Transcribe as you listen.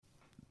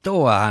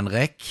Da,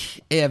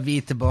 Henrik, vi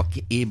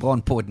tilbake i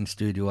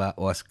Brann-podden-studioet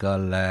og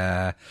skal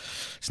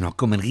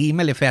snakke om en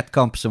rimelig fet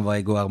kamp som var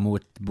i går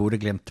mot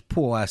Bodø-Glimt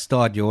på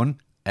stadion.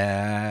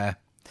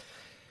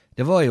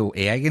 Det var jo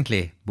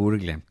egentlig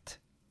Bodø-Glimt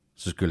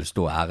som skulle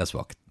stå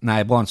æresvakt.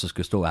 Nei, Brann som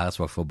skulle stå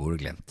æresvakt for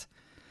Bodø-Glimt.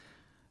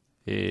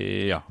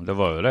 Ja, det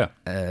var jo det.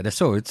 Det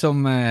så ut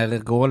som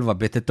rollen var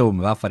byttet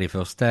om, i hvert fall i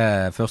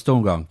første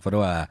omgang, for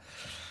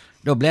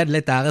da ble det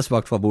litt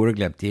æresvakt fra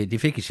Bodø-Glimt. De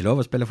fikk ikke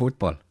lov å spille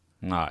fotball.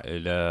 Nei,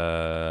 det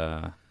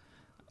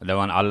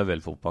var en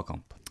ellevill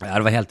fotballkamp. Ja,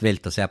 det var helt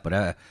vilt å se på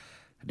det.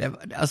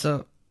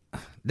 Altså,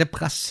 det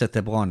presset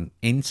til Brann,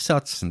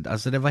 innsatsen,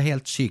 altså det var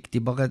helt sykt. De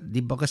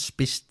bare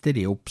spiste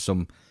de opp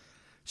som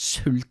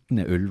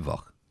sultne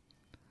ulver.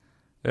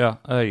 Ja,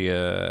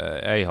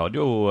 jeg hadde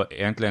jo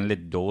egentlig en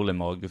litt dårlig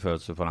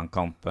magefølelse for den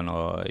kampen,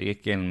 og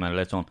gikk inn med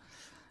litt sånn,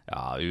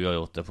 ja,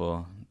 uavgjort,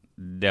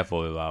 det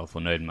får vi være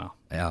fornøyd med.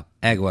 Ja,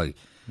 jeg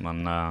også.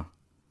 Men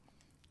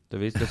det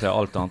viste seg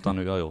alt annet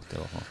enn uavgjort i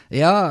hvert fall.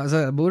 Ja, altså,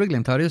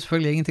 Bodø-Glimt hadde jo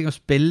selvfølgelig ingenting å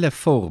spille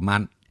for,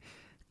 men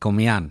kom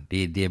igjen,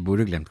 de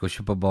Bodø-Glimt går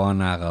ikke på banen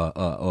her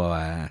og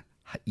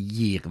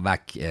gir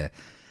vekk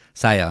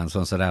seieren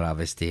sånn som det der,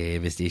 hvis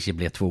de ikke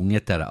blir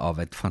tvunget til det av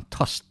et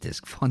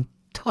fantastisk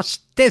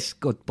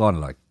godt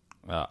Brannlag.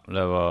 Ja,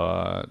 det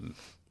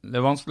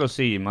er vanskelig å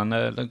si, men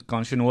det er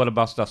kanskje noe av det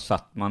beste jeg har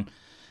sett, men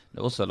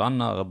det er også den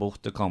der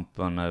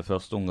bortekampen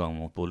første omgang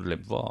mot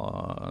Bodø-Glimt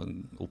var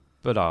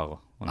oppe der.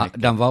 Ja,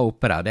 den var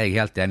oppe der, det er jeg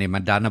helt enig i,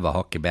 men denne var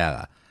hakket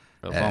bedre.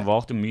 Ja, for han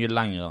varte mye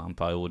lenger enn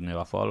perioden i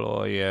hvert fall,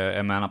 og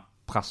jeg mener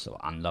presset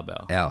var enda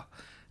bedre. Ja,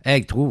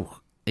 jeg tror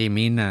i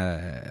mine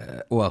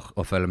år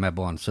å følge med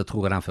Brann, så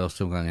tror jeg den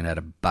første omgangen er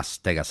det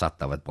beste jeg har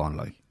sett av et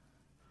Brannlag.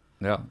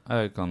 Ja,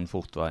 jeg kan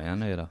fort være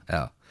enig i det.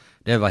 Ja,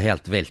 det var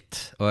helt vilt.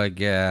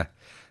 Og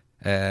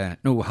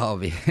nå har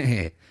vi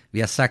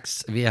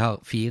har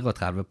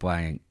 34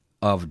 poeng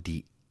av de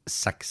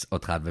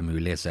 36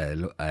 mulige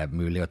som er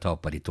mulig å ta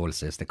på de 12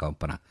 siste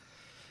kampene.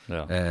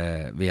 Ja.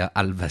 Vi har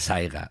 11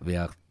 seire, vi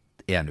har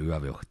 1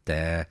 uavgjort.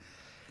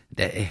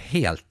 Det er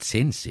helt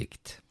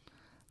sinnssykt.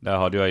 Det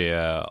hadde jeg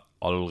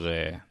aldri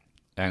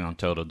en gang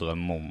tørt å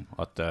drømme om,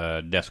 at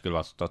det skulle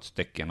være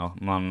statistikken.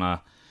 Men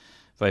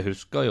for jeg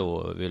husker jo,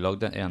 vi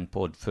lagde en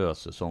podd før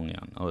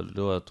sesongen, og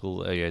da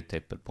tror jeg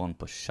tippet på den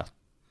på 6.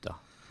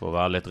 For å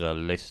være litt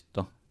realist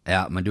da.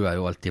 Ja, men du har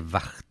jo alltid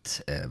vært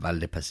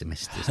veldig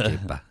pessimistisk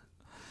type.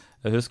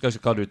 Jeg husker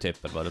ikke hva du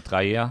tippet, var det 3?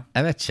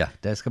 Jeg vet ikke,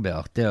 det skal bli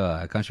artig,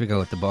 og kanskje vi kan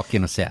gå tilbake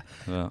inn og se.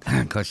 Ja.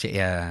 Kanskje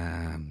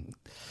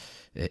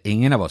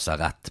ingen av oss har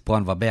rett.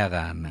 Brann var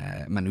bedre enn,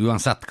 men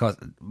uansett,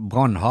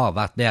 Brann har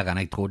vært bedre enn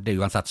jeg trodde,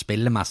 uansett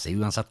spillemessig,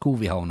 uansett hvor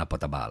vi havner på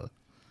tabellen.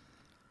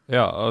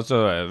 Ja,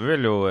 altså, jeg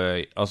vil jo,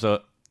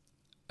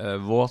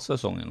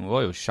 vårsesongen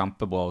var jo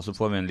kjempebra, og så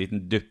får vi en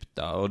liten dypp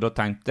der, og da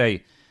tenkte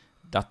jeg,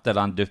 dette er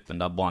den dyppen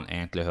der Brann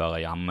egentlig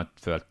hører hjemme,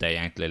 følte jeg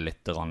egentlig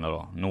litt rann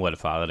da. Nå er det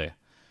ferdig.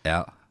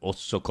 Ja. Og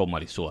så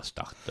kommer de så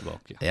sterkt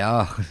tilbake.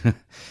 Ja,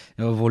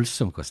 det var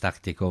voldsomt hvor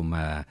sterkt de kom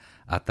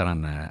etter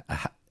den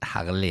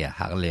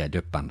herlige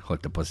dyppen,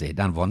 holdt jeg på å si.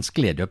 Den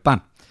vanskelige dyppen.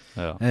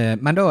 Ja.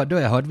 Men da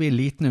hadde vi en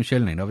liten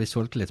unnskyldning, da vi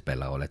solgte litt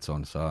spillere og litt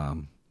sånn, så...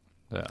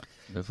 Ja,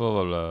 vi får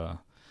vel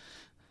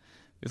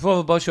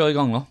bare kjøre i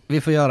gang da.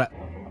 Vi får gjøre det.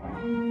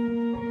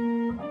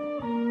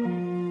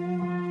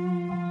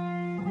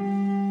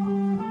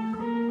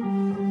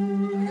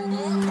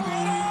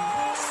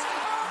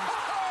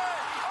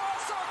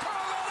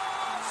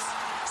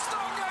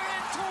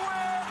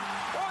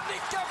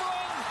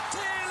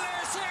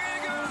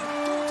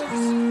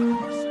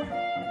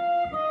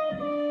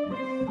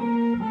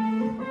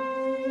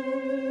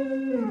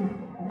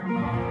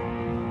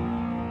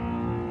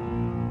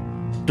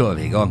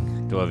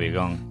 Da er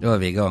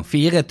vi i gang.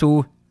 4-2.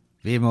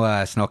 Vi må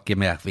snakke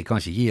mer. Vi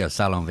kan ikke gi oss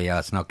selv om vi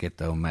har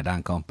snakket om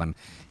den kampen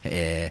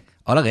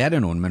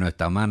allerede noen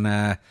minutter. Men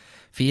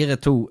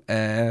 4-2.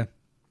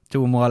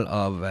 2 mål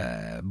av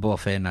Bård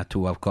Finne,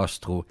 2 av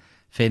Castro.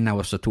 Finne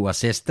også 2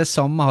 assist. Det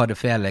samme hadde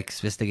Felix,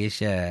 hvis jeg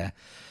ikke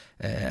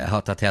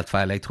har tatt helt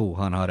feil. Jeg tror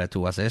han hadde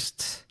 2 assist.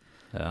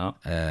 Ja.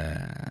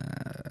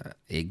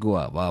 I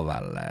går var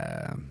vel...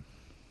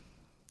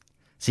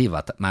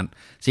 Sivert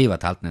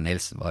Heltene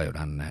Nilsen var jo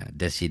den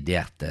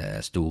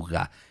desiderte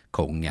store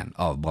kongen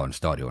av Brann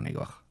stadion i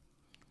går.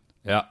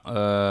 Ja,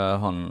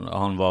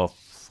 han var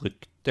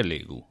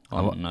fryktelig god.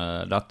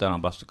 Dette er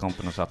den beste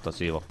kampen jeg har sett av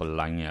Sivert på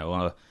lenge.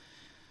 Og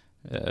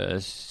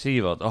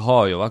Sivert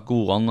har jo vært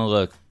god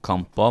andre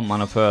kamper,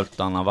 men jeg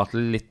følte han har vært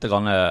litt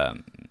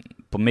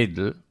på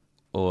middel,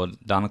 og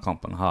denne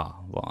kampen her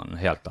var han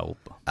helt der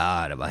oppe.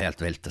 Ja, det var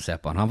helt vilt å se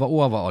på han. Han var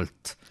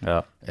overalt.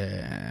 Ja.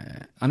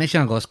 Han er ikke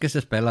den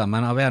raskeste spilleren,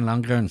 men av en eller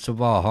annen grunn så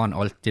var han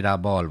alltid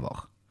der ballen var.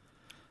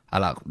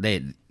 Eller,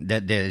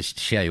 det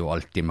skjer jo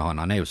alltid med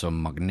han. Han er jo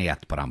som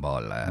magnet på den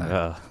ballen.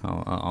 Ja,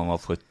 han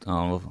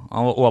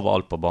var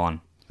overalt på banen.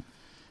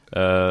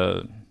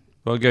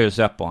 Det var gøy å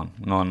se på han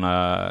når han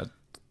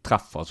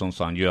treffer sånn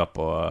som han gjør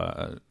på...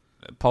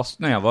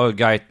 Passningen var jo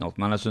greit nok,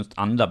 men jeg synes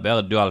enda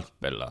bedre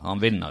duellspillet.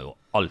 Han vinner jo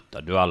alt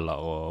av dueller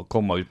og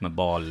kommer ut med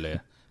ball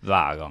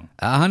hver gang.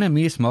 Ja, han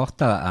mye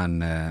smartere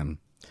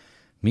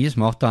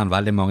enn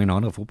veldig mange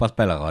andre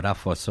fotballspillere, og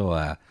derfor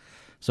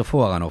så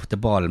får han ofte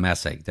ballen med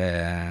seg.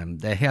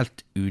 Det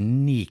helt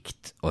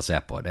unikt å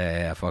se på.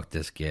 Det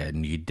faktisk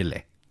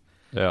nydelig.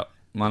 Ja,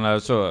 men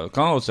så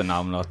kan jeg også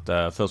nevne at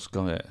først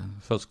kan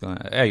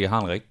jeg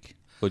Henrik,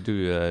 og du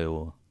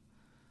jo...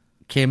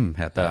 Kim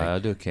heter jeg. Ja,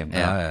 du Kim,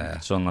 ja.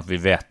 Sånn at vi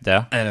vet det.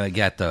 Det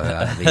greit å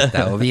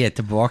vite, og vi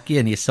tilbake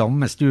igjen i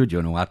samme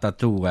studio nå, etter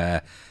 2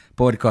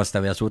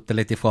 podcaster vi har suttet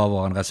litt ifra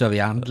hverandre, så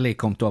vi endelig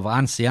kommet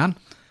overens igjen.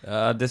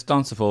 Ja,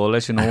 distanseforhold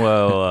ikke noe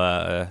å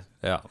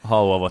ha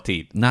over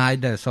tid. Nei,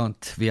 det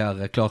sant. Vi har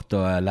klart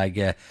å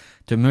legge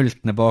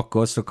tumultene bak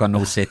oss og kan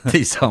nå sitte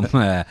i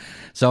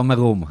samme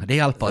rom.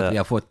 Det hjelper at vi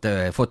har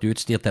fått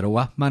utstyr til det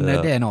også, men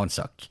det en annen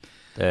sak.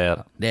 Det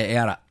det.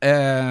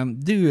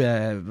 Du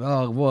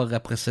var vår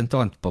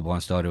representant på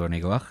Brann stadion i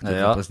går. Du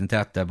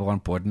representerte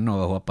Brannpodden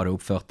og håper du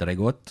oppførte deg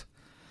godt.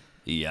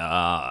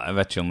 Ja, jeg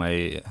vet ikke om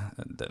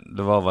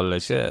det var vel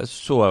ikke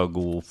så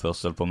god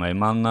oppførsel på meg,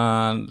 men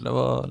det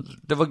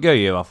var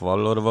gøy i hvert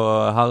fall, og det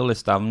var herlig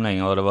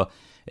stemning, og det var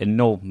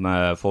enormt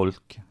med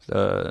folk.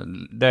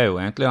 Det jo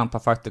egentlig den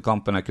perfekte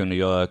kampen jeg kunne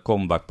gjøre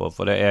comeback på,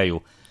 for det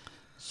jo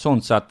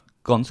sånn sett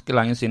ganske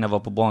lenge siden jeg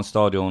var på Brann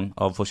stadion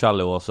av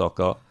forskjellige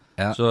årsaker.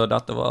 Ja. Så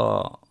dette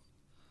var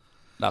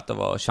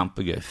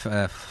kjempegøy.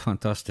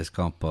 Fantastisk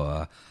kamp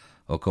å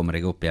komme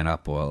deg opp igjen her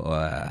på. Og,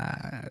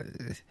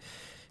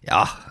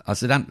 ja,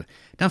 altså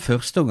den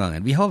første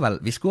omgangen,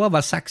 vi skårer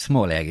vel 6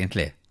 mål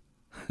egentlig.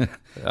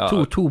 Ja.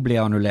 2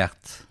 blir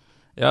annullert.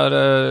 Ja,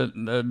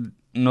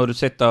 når du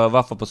sitter i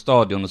hvert fall på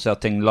stadion og ser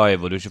ting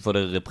live, og du ikke får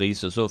det i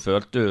reprise, så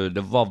følte du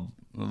det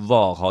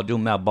hadde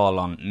jo mer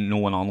ball enn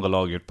noen andre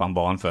lag ut på en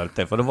banen,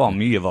 følte jeg, for det var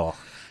mye var.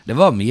 Det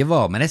var mye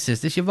var, men jeg synes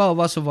det ikke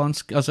var så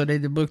vanskelig. Altså,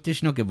 de brukte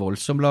ikke noe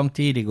voldsomt lang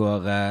tid i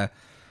går.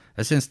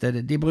 Jeg synes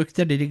de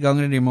brukte det de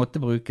gangene de måtte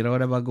bruke det, og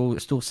det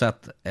var stort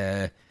sett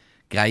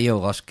greie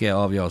og raske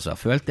avgjørelser.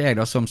 Følte jeg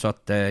da som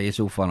satt i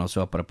sofaen og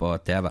så på det på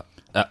TV.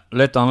 Ja,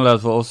 litt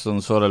annerledes for oss som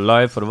så det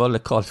live, for det var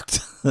litt kaldt.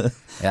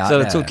 Ja,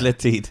 så det tok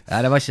litt tid. Ja,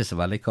 det var ikke så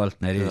veldig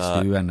kaldt nede i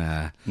stuen.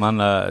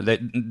 Men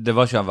det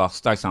var ikke det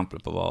verste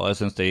eksempelet på hva.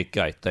 Jeg synes det gikk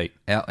greit, jeg.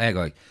 Ja, jeg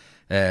også.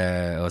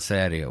 Og så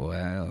det jo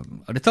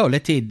og det tar jo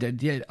litt tid.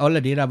 Alle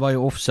de der var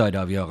jo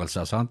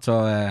offside-avgjørelser, sant? Så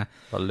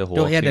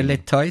da det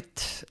litt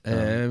tight.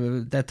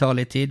 Det tar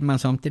litt tid, men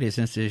samtidig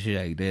synes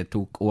jeg ikke det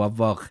tok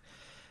over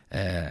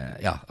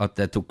at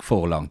det tok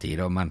for lang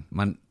tid,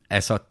 men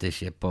jeg satt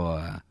ikke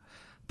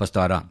på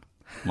stadion.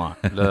 Nei,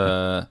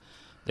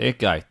 det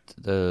gikk greit.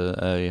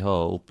 Jeg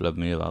har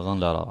opplevd mye verre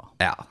enn det der.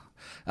 Ja.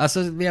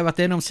 Altså, vi har vært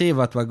innom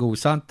Sivert var god,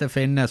 sant?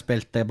 Finne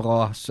spilte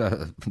bra.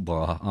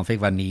 Bra. Han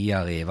fikk være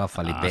 9er i hvert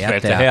fall i BT. Han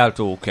spilte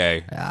helt ok.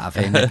 Ja,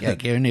 Finne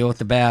kunne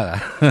gjort det bedre.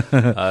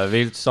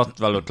 Vi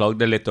satt vel og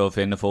klagde litt å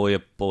finne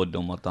forrige podd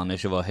om at han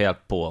ikke var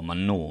helt på,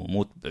 men nå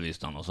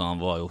motbeviste han, og så han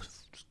var jo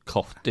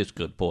kraftig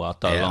skrudd på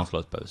etter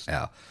landslagspausen.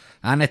 Ja.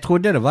 Men jeg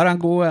trodde det var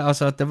den gode,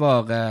 altså at det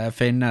var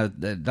Finne,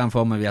 den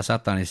formen vi har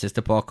sett han i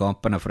siste par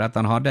kampene, for at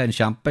han hadde en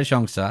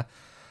kjempesjanse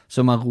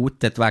som han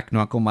rotet vekk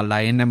når han kom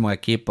alene med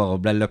keeper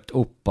og ble løpt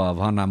opp av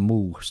han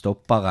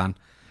stopperen,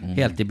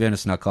 helt i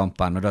begynnelsen av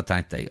kampen, og da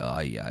tenkte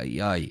jeg,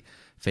 ai,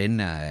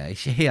 Finne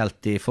ikke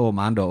helt i form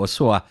enda, og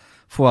så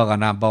får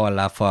han den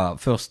ballen fra,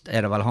 først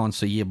det vel han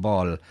som gir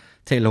ballen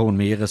til hun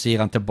Myhre, så gir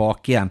han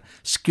tilbake igjen,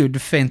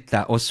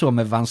 skuddfinte, og så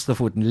med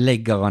venstrefoten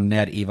ligger han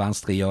ned i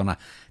venstre hjørne.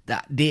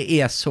 Det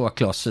så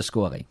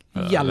klasseskåring.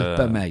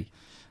 Hjelpe meg.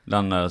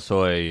 Den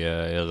så jeg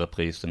i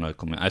reprise når jeg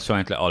kom inn. Jeg så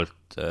egentlig alt,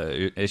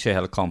 ikke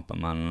hele kampen,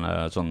 men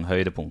sånn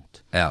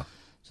høydepunkt. Ja.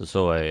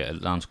 Så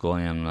jeg den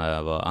skåringen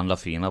var enda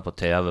finere på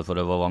TV, for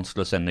det var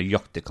vanskelig å se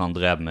nøyaktig hva han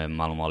drev med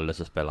mellom alle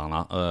disse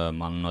spillerne.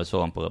 Men når jeg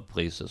så han på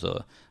reprise, så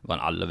var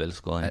en ellevill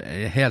skåring.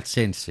 Helt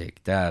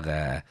sinnssykt.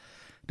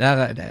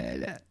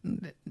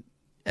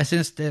 Jeg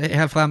synes det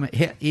helt fremme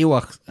i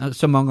år,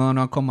 så mange ganger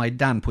når han kommer i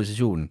den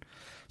posisjonen,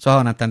 så har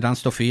han en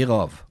tendens til å fyre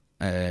av,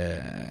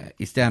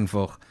 i stedet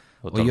for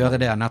å gjøre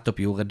det han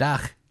nettopp gjorde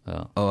der.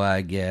 Ja. Og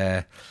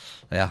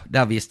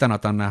der viste han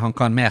at han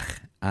kan mer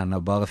enn å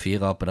bare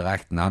fyre av på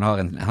direkten. Han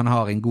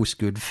har en god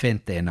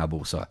skuddfinte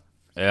innabords.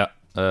 Ja,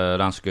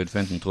 den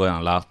skuddfinten tror jeg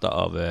han lærte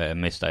av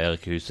Mr.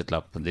 Erik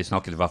Huseklepp. De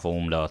snakket i hvert fall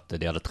om det, at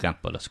de hadde trent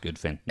på det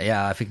skuddfinten.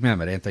 Ja, jeg fikk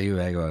med meg det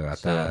intervjuet jeg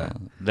også.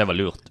 Det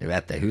var lurt. Du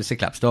vet det,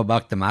 Huseklepp står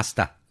bak det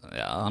meste.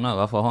 Ja, han i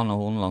hvert fall han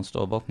og Horneland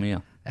står bak mye.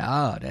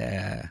 Ja, det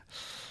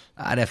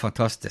er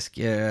fantastisk.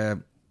 Det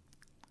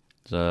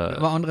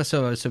var andre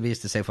som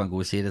viste seg fra en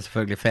god side.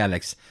 Selvfølgelig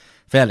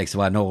Felix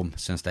var enorm,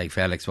 synes jeg.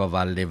 Felix var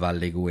veldig,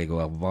 veldig god i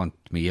går.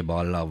 Vant mye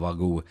baller, var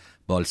god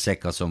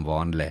ballsikker som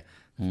vanlig.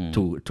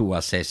 2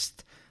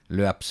 assist,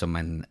 løp som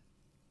en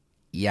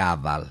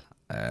jævel.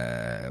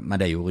 Men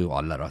det gjorde jo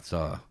alle da.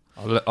 Så.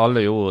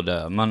 Alle gjorde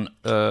det, men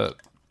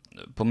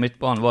på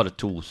midtbanen var det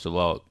 2 som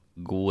var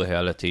gode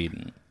hele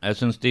tiden. Jeg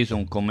synes de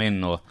som kom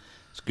inn og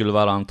skulle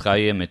være den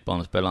tredje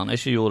midtbanespilleren,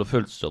 ikke gjorde det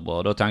fullt så bra.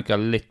 Da tenker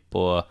jeg litt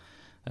på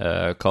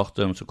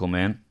Kartum som kom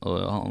inn,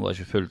 og han var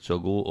ikke fullt så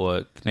god,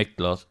 og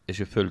Kniklas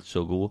ikke fullt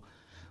så god,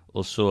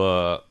 og så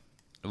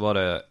var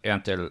det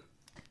en til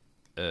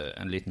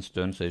en liten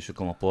stund som jeg ikke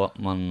kommer på,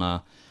 men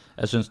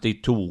jeg synes de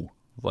to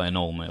var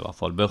enorme i hvert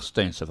fall.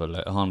 Børsting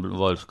selvfølgelig, han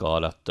var jo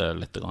skadet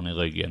litt grann i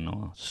ryggen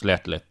og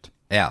slet litt.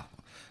 Ja,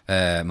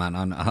 men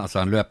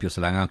han løp jo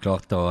så lenge han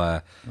klarte,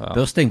 og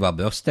børsting var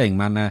børsting,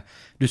 men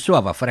du så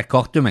hva for det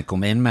kartumet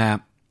kom inn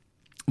med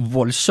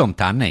voldsom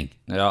tenning.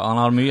 Ja, han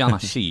hadde mye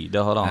energi,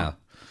 det hadde han.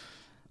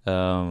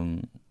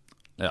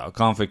 Ja,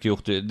 hva han fikk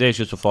gjort, det er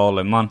ikke så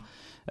farlig, men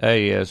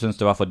jeg synes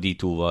det i hvert fall de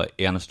to var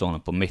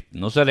enestående på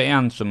midten. Og så er det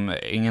en som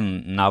ingen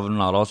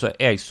nevner, da, så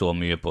jeg så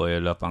mye på i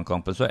løpet av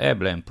kampen, så jeg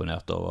ble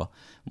imponert over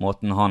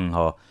måten han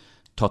har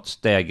tatt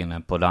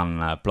stegene på den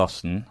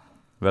plassen.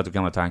 Vet du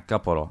hvem jeg tenker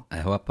på da?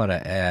 Jeg håper det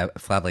er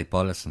Fredrik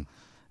Pallesen.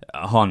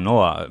 Han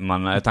også,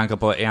 men jeg tenker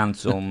på en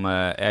som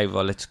jeg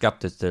var litt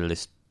skeptisk til i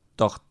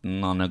starten.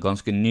 Han er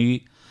ganske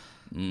ny,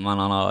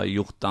 men han har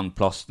gjort den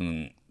plassen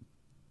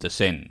til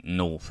sin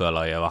nå,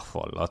 føler jeg i hvert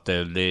fall. At det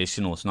er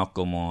ikke noe snakk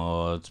om å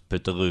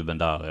putte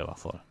Ruben der i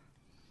hvert fall.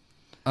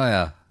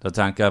 Ja. Da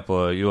tenker jeg på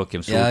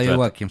Joakim Soltvedt. Ja,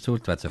 Joakim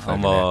Soltvedt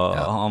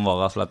selvfølgelig. Han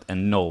var rett og slett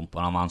enorm på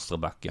den venstre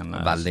bekken.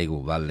 Veldig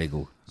god, veldig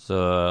god. Så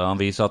han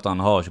viser at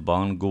han har ikke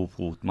bare en god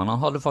fot, men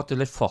han hadde faktisk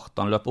litt fart.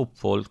 Han løp opp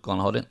folk,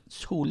 han hadde en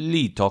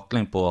solid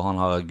takling på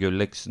han her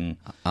Gulliksen.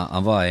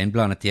 Han var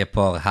innblandet i et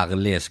par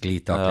herlige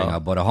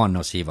sklitaklinger, både han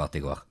og Sivert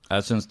i går.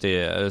 Jeg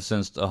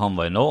synes han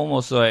var enorm,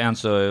 og så en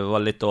som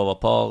var litt over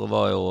par,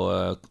 var jo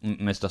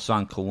Mr.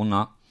 Sven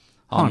Krone.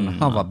 Han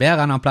var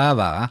bedre enn han pleier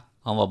å være.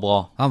 Han var bra.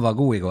 Han var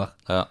god i går.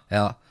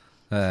 Ja.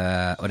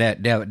 Og det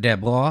er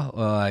bra,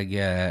 og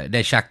det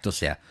er kjekt å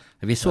se.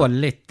 Vi så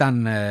litt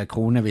den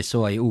Krone vi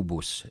så i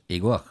Obos i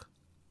går.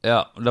 Ja,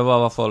 det var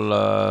i hvert fall,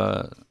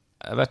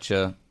 jeg vet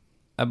ikke,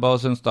 jeg bare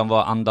synes han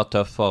var enda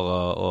tøffere,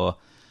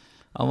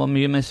 og han var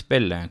mye mer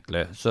spill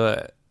egentlig, så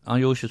han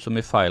gjorde ikke så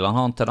mye feil. Han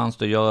har en tendens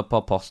til å gjøre et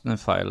par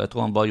passningsfeil. Jeg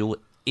tror han bare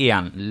gjorde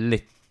en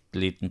litt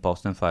liten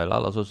passningsfeil,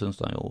 eller så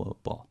synes han gjorde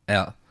bra.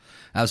 Ja,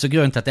 altså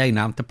grunnen til at jeg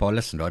nevnte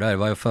Pallesen da, det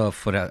var jo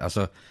for det,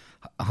 altså,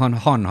 han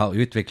har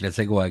utviklet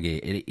seg også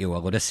i år,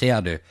 og det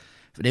ser du.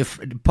 Det er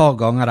et par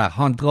ganger der,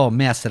 han drar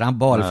med seg den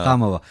ballen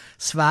fremover.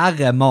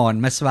 Svære mann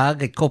med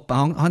svære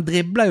kroppen. Han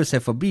dribler jo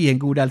seg forbi en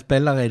god del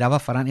spillere i det, i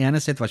hvert fall den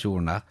ene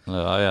situasjonen der.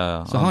 Ja.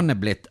 Så han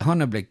er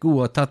blitt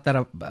god og tatt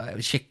det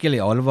skikkelig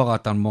alvor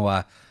at han må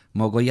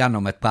gå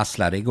gjennom et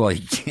pressledd. I går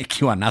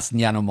gikk jo han nesten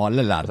gjennom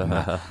alle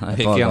leddene.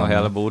 Gikk gjennom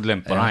hele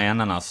Bodlim på den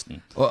ene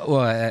nesten.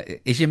 Og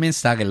ikke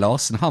minst Terje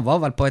Larsen, han var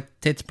vel på et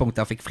tidspunkt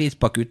der han fikk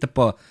frispark ute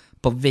på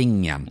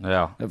vingen.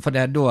 Ja. For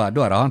da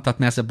hadde han tatt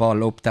med seg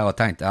ballen opp der og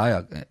tenkt,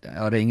 jeg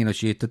hadde ingen å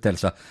skyte til,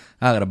 så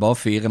her er det bare å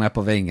fyre ned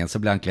på vingen,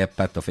 så ble han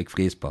klippet og fikk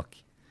frispark.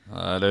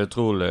 Det er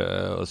utrolig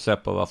å se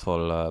på i hvert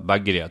fall,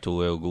 begge de to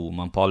er jo gode,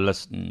 men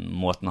Pallesen,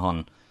 måten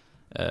han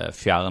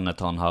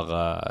fjernet han her,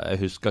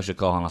 jeg husker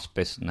ikke hva han har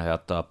spissen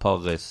heter,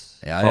 Paris.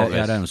 Ja,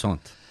 det er noe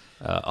sånt.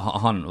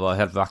 Han var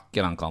helt vekk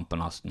i den kampen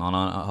nesten. Han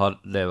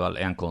hadde vel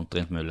en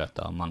kontringsmulighet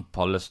der, men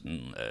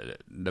Pallesen,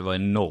 det var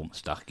enormt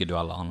sterke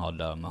dueller han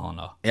hadde med han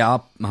der. Ja,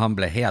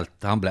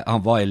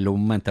 han var i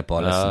lommen til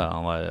Pallesen. Ja,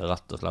 han var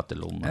rett og slett i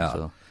lommen. Ja,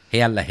 så.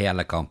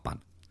 hele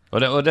kampen. Og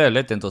det er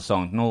litt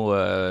interessant. Nå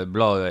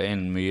blar jeg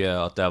inn mye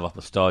at jeg var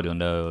på stadion,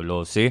 det er jo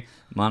lov å si,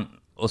 men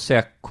å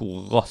se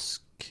hvor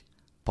rask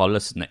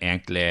Pallesen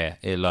egentlig er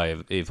i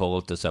live i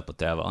forhold til å se på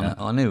TV.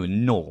 Han er jo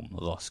enorm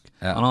rask.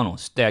 Ja. Han har noen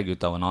steg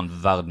ut av en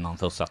annen verden han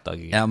først setter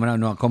i. Ja, men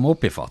når han kommer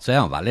opp i fart, så er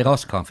han veldig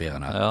rask, han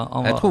fyren her. Ja,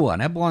 jeg tror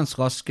han er Branns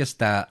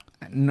raskeste,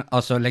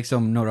 altså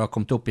liksom når det har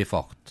kommet opp i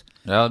fart.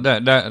 Ja,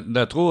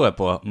 det tror jeg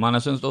på, men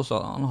jeg synes også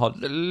at han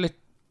hadde litt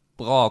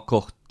bra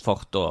kort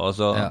fart da.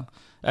 Altså,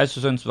 jeg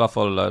synes i hvert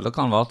fall, det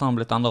kan være at han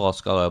har blitt enda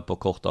raskere på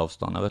kort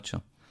avstand, jeg vet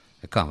ikke.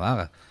 Det kan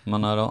være.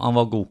 Men han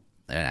var god.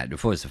 Nei, du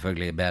får jo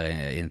selvfølgelig bedre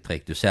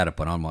inntrykk. Du ser det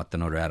på en annen måte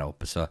når du er der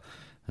oppe, så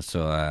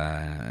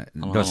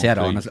da ser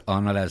det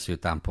annerledes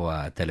ut enn på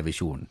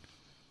televisjonen.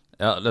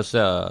 Ja,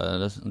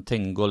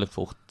 ting går litt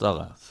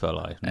fortere,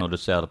 føler jeg, når du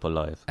ser det på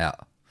live. Ja.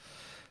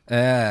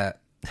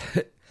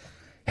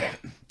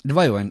 Det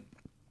var jo en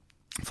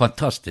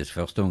fantastisk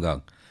første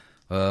omgang.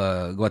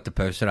 Gå til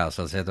pause der,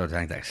 så sitter og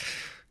tenkte jeg,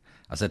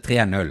 altså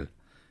 3-0,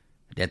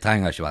 det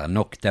trenger ikke være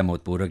nok det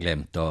mot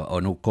Bodø/Glimt, og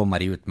nå kommer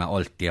de ut med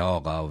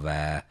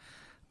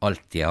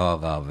alt de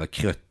har av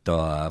krutt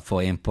og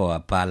får inn på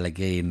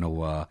Pellegrino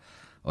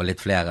og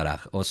litt flere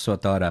der. Og så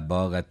tar det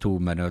bare 2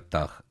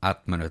 minutter,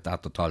 1 minutt,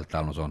 1,5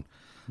 eller noe sånt.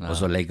 Ja. Og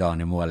så ligger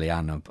han i mål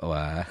igjen. Og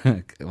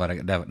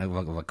det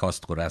var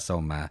Castro det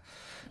som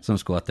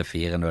skåret til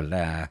 4-0.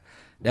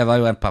 Det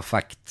var jo en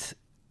perfekt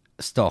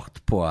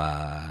start på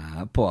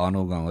andre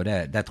omgang, og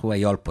det tror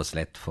jeg hjalp oss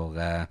litt, for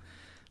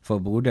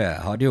Bodø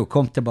hadde jo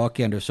kommet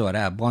tilbake igjen, du så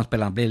det.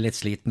 Brannspillerne blir litt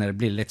slitne, det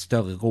blir litt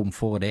større rom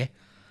for dem.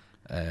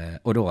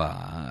 Og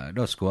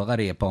da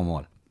skårer de et par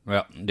mål.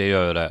 Ja, det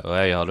gjør jo det. Og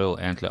jeg hadde jo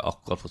egentlig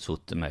akkurat fått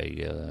suttet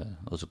meg,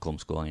 og så kom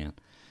skåringen.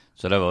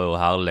 Så det var jo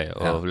herlig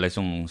å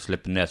liksom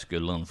slippe ned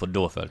skuldrene, for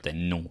da følte jeg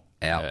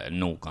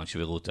nå kan ikke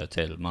vi rote det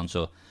til. Men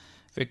så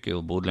fikk jo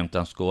Bodø/Glimt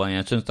den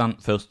skåringen. Jeg synes den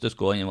første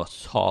skåringen var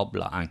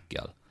sabla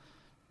enkel.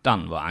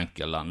 den var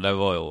enkel, den. Det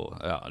var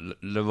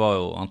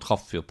jo, han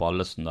traff jo på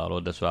Allesen der,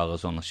 og dessverre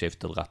sånn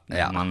skiftet retning.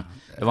 Ja. Men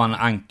det var en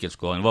enkel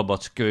skåring. Det var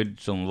bare et skudd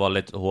som var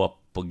litt håp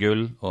på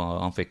gull, og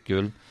han fikk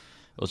gull.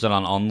 Og så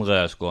den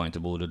andre skåringen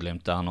til Bodø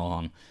Glimt der når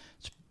han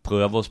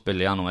prøver å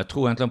spille gjennom. Jeg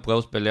tror egentlig han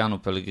prøver å spille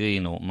gjennom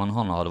Pellegrino, men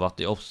han hadde vært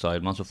i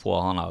offside, men så får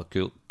han her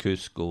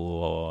Kusko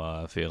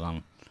og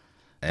fyren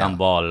den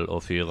ballen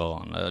og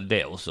fyreren.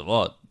 Det også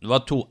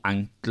var to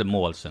enkle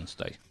mål, synes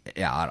jeg.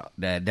 Ja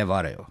da, det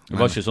var det jo. Det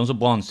var ikke sånn som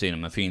Brann sine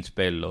med fint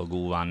spill og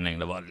god vending.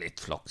 Det var litt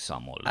flaks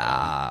av mål.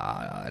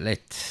 Ja,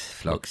 litt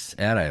flaks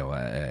det jo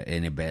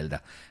inne i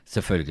bildet.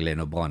 Selvfølgelig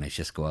når Brann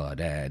ikke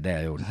skårer. Det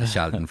jo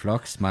sjelden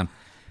flaks, men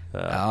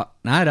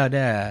neida,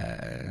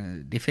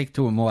 de fikk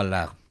 2 mål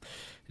der.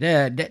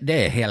 Det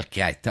helt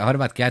greit. Det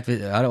hadde vært greit,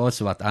 det hadde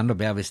også vært enda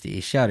bedre hvis de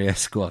ikke hadde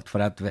skåret,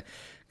 for at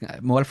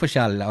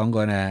målforskjell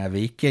angående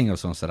Viking og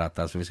sånn som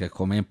dette, så vi skal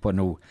komme inn på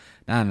nå,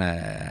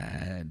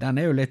 den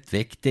jo litt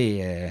viktig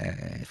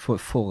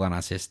foran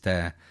den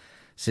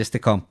siste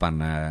kampen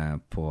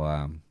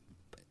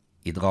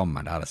i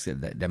Drammen, der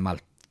det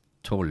meldt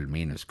 12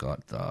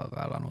 minusgrader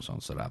eller noe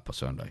sånt så der på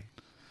søndag.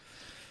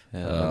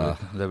 Ja,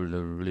 det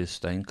blir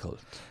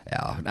steinkaldt.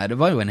 Ja, nei,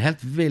 det var jo en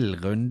helt vill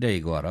runde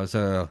i går,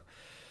 altså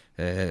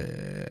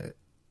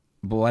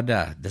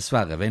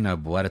dessverre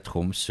vinner både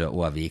Tromsø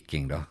og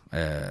Viking da,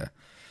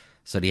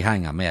 så de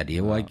henger med, de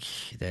også.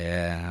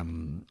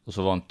 Og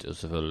så vant jo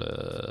selvfølgelig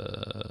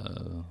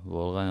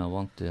Vålerengen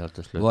vant de helt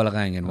til slutt.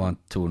 Vålerengen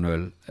vant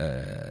 2-0,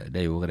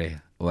 det gjorde de.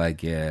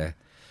 Og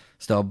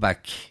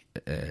Stabæk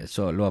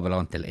så lå vel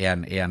an til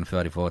 1-1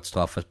 før de får et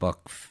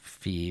straffespark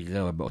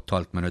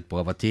 4,5 minutter på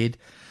overtid,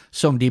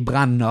 som de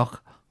brenner,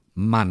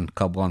 men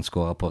Brann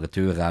skårer på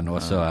returen,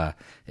 og så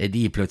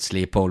de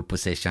plutselig i pole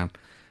position.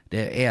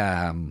 Det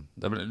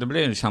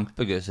ble en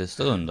kjempegøy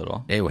siste runde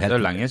da. Det jo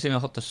lenge siden vi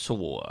har hatt det så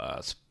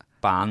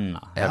spennende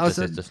helt til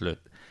siste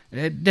slutt.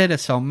 Det det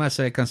samme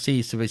som jeg kan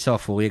si som vi sa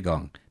forrige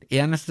gang. Det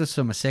eneste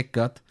som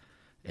sikkert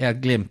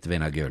at Glimt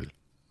vinner gull.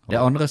 Det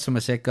andre som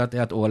sikkert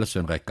at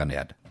Ålesund rykker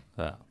ned.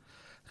 Ja.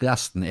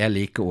 Resten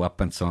like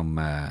åpent som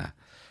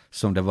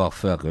det var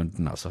før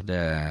runden. Altså.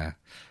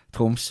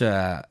 Tromsø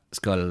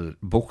skal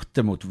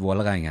borte mot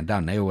Vålerengen.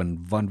 Den jo en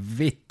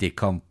vanvittig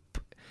kamp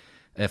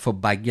for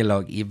begge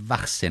lag i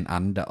hver sin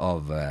ende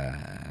av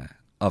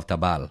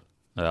tabellen.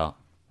 Ja.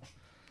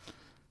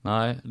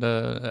 Nei,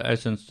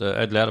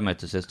 jeg gleder meg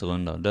til siste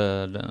runde. Det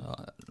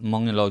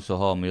mange lag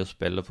som har mye å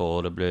spille for,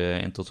 og det blir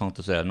interessant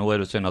å se. Nå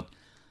det synd at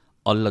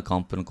alle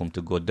kampene kommer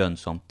til å gå dønn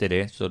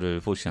samtidig, så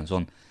du får ikke en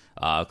sånn,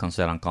 jeg kan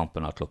se den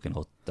kampen her klokken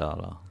 8,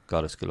 eller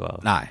hva det skulle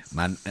være. Nei,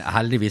 men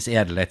heldigvis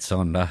det litt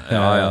sånn da.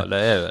 Ja,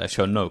 jeg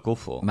skjønner jo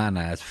hvorfor.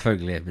 Men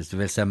selvfølgelig, hvis du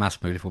vil se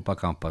mest mulig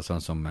fotballkamper sånn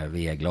som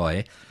vi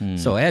glad i,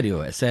 så det jo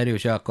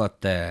ikke akkurat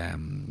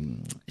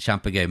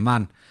kjempegøy,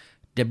 men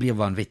det blir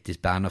vanvittig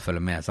spennende å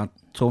følge med. Sant?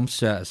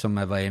 Tromsø, som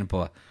jeg var inne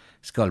på,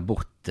 skal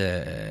bort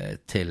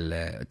til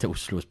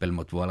Oslo og spille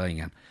mot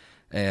Vålerengen.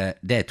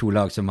 Det 2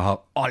 lag som har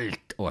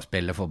alt å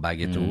spille for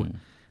begge 2.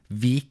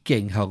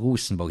 Viking har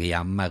Rosenborg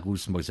hjemme.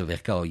 Rosenborg som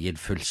virker å ha gitt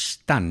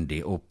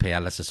fullstendig opp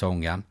hele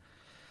sesongen.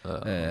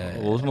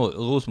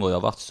 Rosenborg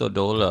har vært så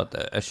dårlig at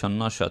jeg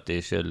skjønner ikke at de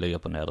ikke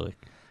ligger på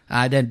nedrykk.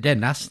 Nei, det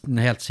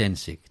nesten helt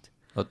sinnssykt.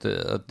 At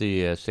de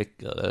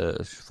sikre,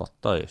 det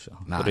fatter jeg ikke.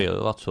 Nei. For de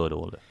har vært så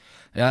dårlige.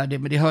 Ja,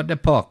 men de hadde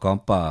et par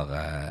kamper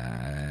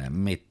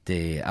midt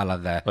i,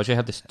 eller... Det var ikke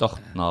helt i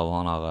starten av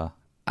han her...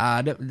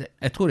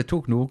 jeg tror det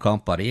tok noen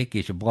kamper. Det gikk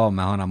ikke bra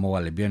med han her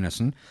mål i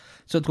begynnelsen.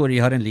 Så tror de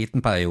hadde en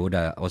liten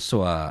periode, og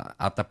så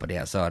etterpå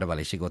det, så hadde det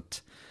vel ikke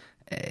gått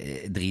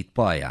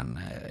dritbra igjen.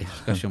 Jeg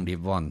husker ikke om de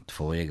vant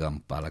forrige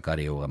kamp, eller hva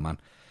de gjorde, men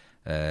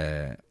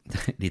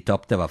de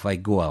tappte i hvert fall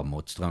i går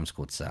mot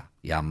Strømsgodset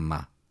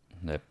hjemme.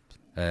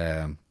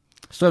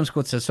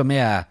 Strømsgodset som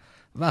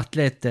vært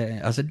litt,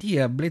 altså de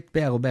har blitt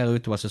bedre og bedre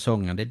utover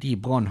sesongen, det de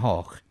Brann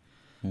har.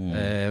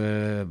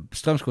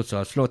 Strømsgodset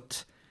har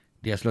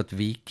slått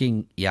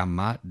Viking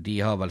hjemme,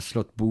 de har vel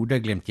slått Bodø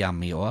Glimt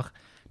hjemme i år,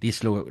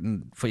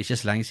 for ikke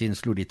så lenge siden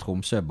slo de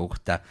Tromsø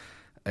borte,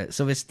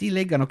 så hvis de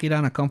ligger nok i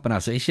denne kampen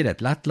her, så ikke det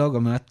et lett lag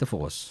å møte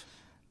for oss.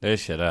 Det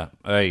ikke det.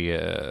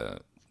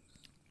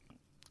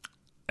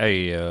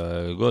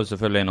 Jeg går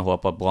selvfølgelig inn og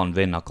håper at Brann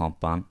vinner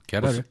kampen,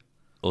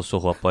 og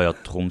så håper jeg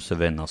at Tromsø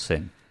vinner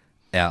sin.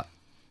 Ja.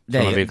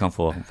 Sånn at vi kan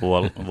få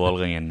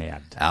Vålerengen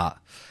ned. Ja,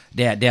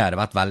 det hadde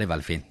vært veldig,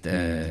 veldig fint.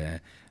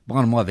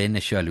 Brann må vinne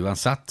selv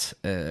uansett.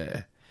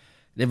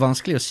 Det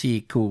vanskelig å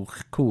si hvor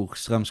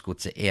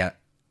Strømsgodset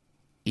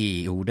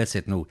i hodet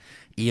sitt nå,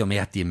 i og med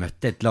at de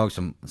møtte et lag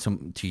som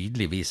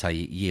tydeligvis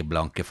gir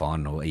blanke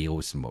faen nå i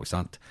Rosenborg,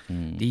 sant?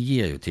 De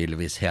gir jo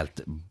tydeligvis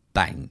helt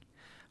bang.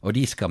 Og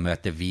de skal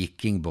møte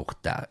Viking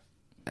borte.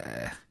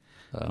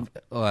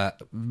 Og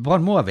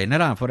Brann må vinne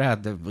den, for det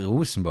at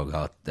Rosenborg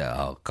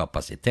har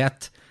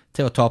kapasitet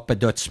til å tape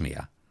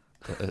dødsmye.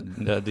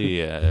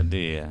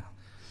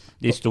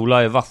 De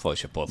stoler i hvert fall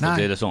ikke på, for å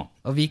si det sånn.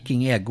 Og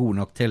Viking god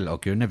nok til å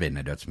kunne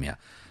vinne dødsmye.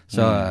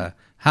 Så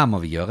her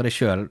må vi gjøre det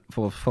selv.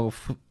 For å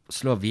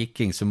slå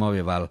Viking så må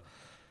vi vel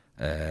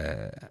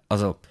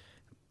altså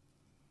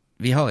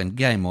vi har en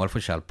grei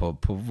målforskjell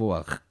på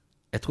vår,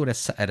 jeg tror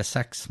det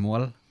 6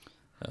 mål?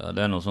 Ja,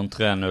 det noe sånn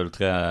 3-0,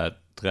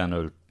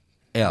 3-0.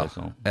 Ja,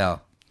 liksom. ja.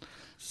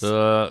 Så,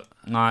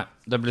 nei,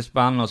 det blir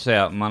spennende å se,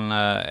 men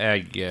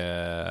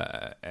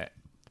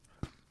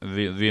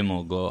vi må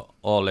gå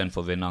all in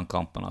for å vinne den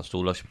kampen. Jeg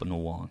stoler ikke på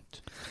noe annet.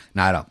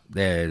 Neida,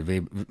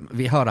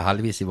 vi har det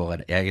heldigvis i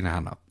våre egne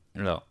hender.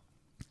 Ja.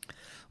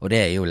 Og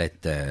det jo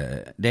litt,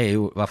 det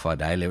jo i hvert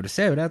fall deilig. Og du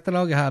ser jo dette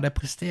laget her, det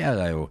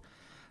presterer jo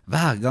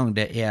hver gang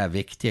det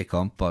viktige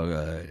kamper.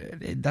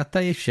 Dette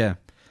ikke...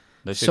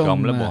 Det ikke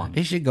gamle Brann.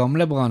 Ikke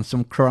gamle Brann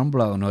som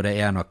crumbler når det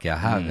noe.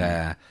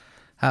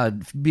 Her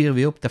byr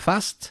vi opp til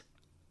fest,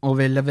 og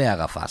vi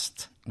leverer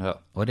fest. Ja.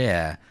 Og det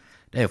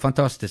jo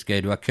fantastisk gøy.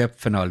 Du har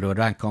cupfinale, du har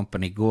den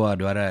kampen i går,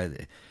 du har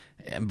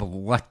en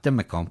bråte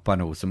med kamper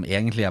nå, som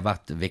egentlig har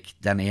vært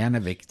den ene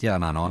viktigere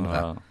enn den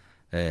andre. Ja.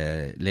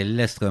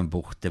 Lillestrøm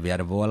borte, vi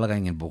hadde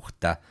Vålerengen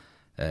borte,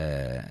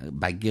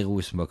 begge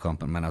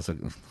Rosenborg-kampen, men altså,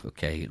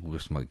 ok,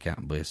 Rosenborg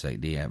kan bry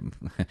seg, vi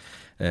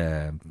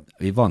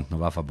vant nå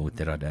i hvert fall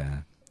borte da.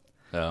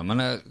 Ja,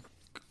 men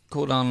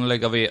hvordan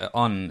ligger vi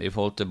an i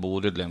forhold til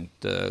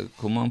Bodø-Glimt?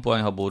 Hvor mange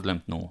poeng har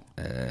Bodø-Glimt nå?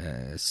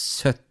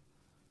 70.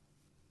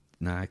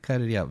 Nei, hva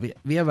det de gjør?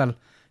 Vi vel,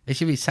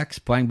 ikke vi 6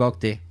 poeng bak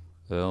de?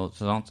 Ja,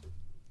 sant.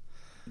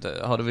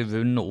 Hadde vi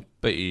vunnet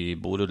oppe i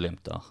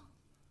Bodø-Glimt der?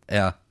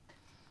 Ja.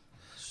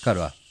 Hva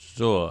det var?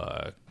 Så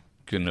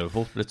kunne det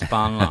fort blitt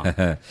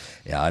spennende.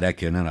 Ja, det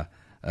kunne det.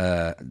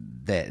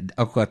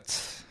 Akkurat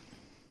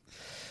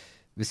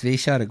hvis vi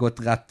ikke hadde gått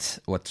rett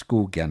åt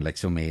skogen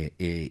liksom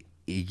i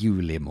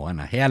juli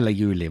måned, hele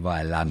juli var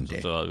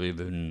elendig. Så hadde vi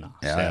vunnet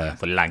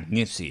for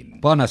lenge siden.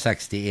 Brann har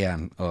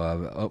 61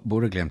 og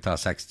Bodø-Glimt har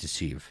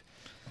 67.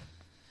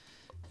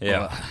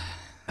 Ja. Og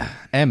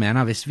jeg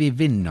mener hvis vi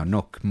vinner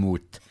nok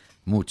mot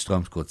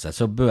Strømsgodset,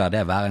 så bør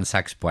det være en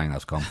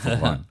 6-poengers kamp for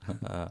Brann.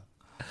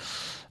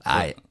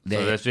 Nei,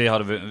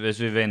 så hvis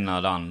vi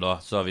vinner den da,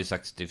 så har vi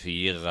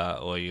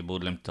 64, og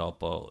Bodø-Glimt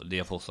taper, de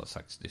har fortsatt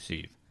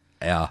 67.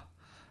 Ja,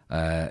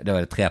 da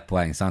det 3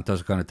 poeng, sant? Og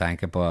så kan du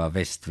tenke på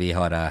hvis vi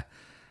hadde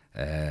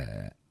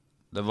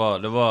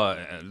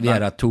vi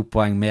hadde 2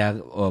 poeng mer,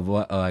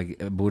 og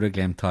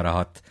Bodø-Glimt hadde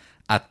hatt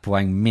 1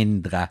 poeng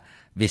mindre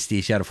hvis de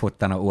ikke hadde fått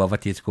denne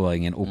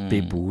overtidsskåringen oppe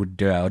i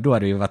Bodø, og da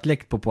hadde vi vært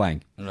likt på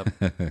poeng.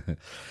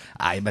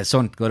 Nei, men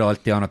sånt går det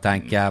alltid an å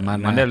tenke.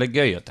 Men det litt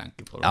gøy å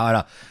tenke på. Ja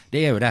da,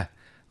 det jo det.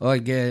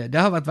 Og det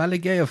har vært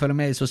veldig gøy å følge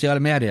med i sosiale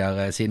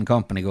medier siden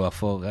kampen i går,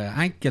 for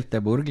enkelte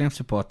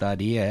Bodø-Glimt-supportere,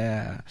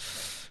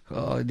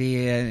 de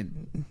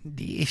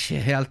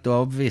ikke helt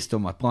overbevist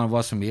om at Brann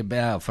var så mye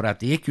bedre, for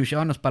det gikk jo ikke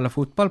an å spille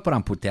fotball på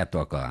den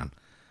potetåkeren.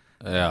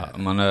 Ja,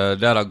 men det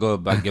der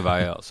går begge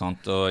veier,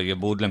 sant? Og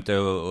Bodø-Glimt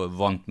jo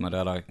vant med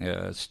det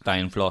der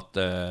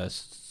steinflate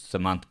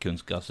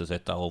sementkunstgresset som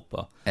sitter her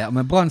oppe. Ja,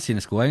 men Brann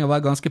sine skåringer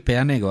var ganske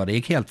pene i går. Det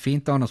gikk helt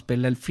fint an å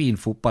spille fin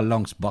fotball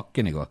langs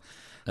bakken i går.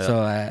 Ja. Så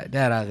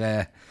det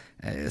der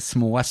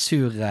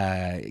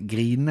småsure,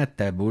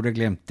 grinete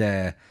Bodø-Glimt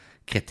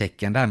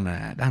kritikken,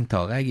 den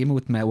tar jeg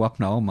imot med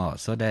åpne armer,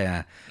 så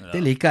det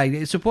liker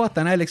jeg.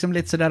 Supporterne liksom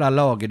litt så det der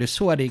laget. Du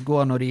så det i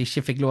går når de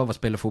ikke fikk lov å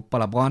spille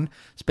fotball av Brann.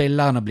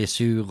 Spillerne blir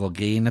sur og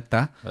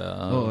grinete,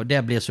 og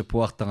det blir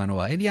supporterne nå.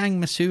 En gjeng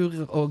med sur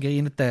og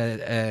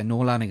grinete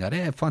nordlendinger,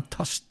 det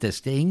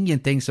fantastisk. Det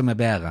ingenting som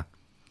bedre.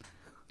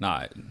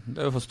 Nei,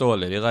 det jo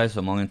forståelig. De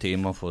reiser mange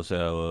timer for å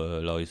se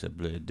og lage seg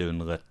bli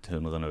dundret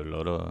 100-0,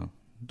 og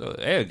da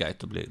det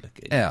greit å bli litt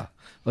gøy. Ja,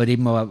 og de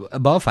må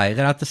bare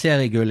feire dette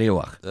seriegullet i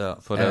år. Ja,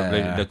 for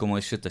det kommer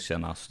ikke til å skje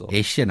neste år.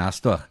 Ikke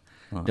neste år.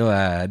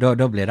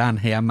 Da blir den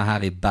hjemme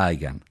her i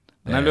Bergen.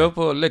 Men jeg lurer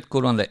på litt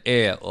hvordan det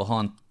å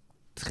ha en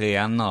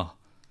trener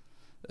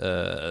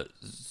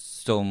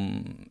som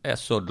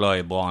så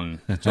glad i Brann,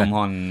 som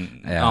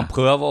han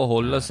prøver å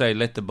holde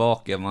seg litt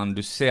tilbake, men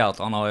du ser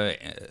at han har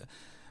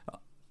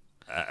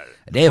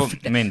det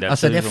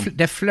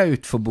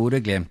flaut for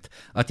Bodø-Glimt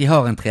at de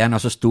har en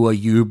trener som stod og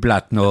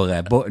jublet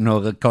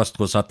når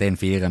Castro satte inn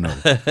 4-0.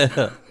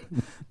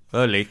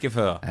 Det like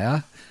før.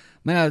 Ja,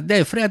 men det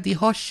jo fordi at de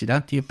har ikke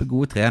den type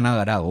gode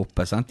trenere der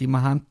oppe, sant? De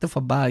må hente fra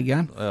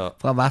Bergen,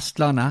 fra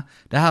Vestlandet.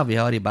 Det her vi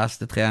har de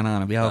beste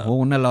trenerne. Vi har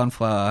Horneland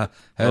fra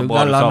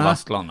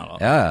Haugalandet.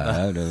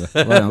 Ja, det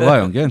var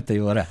jo en grunn til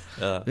å gjøre det.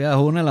 Vi har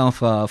Horneland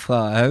fra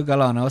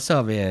Haugalandet, og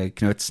så har vi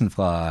Knudsen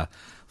fra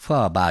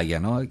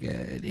Bergen, og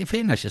de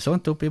finner ikke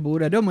sånt oppe i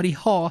Bodø. Da må de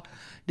ha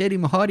det de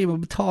må ha. De må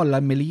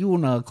betale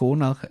millioner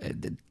kroner,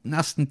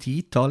 nesten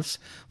 10-talls,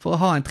 for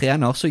å ha en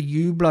trener som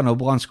jubler når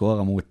Brann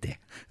skårer mot dem.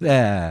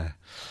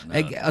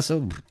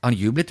 Han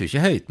jublet jo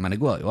ikke høyt, men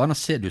det går jo an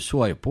å se, du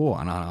så jo på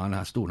han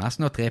stod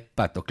nesten og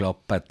trippet og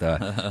klappet.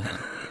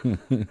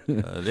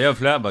 Det jo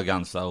flere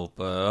bergenser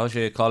oppe. Har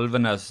ikke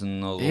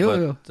Kalvenesen og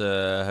Robert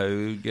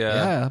Hauge?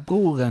 Ja,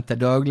 broren til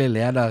daglig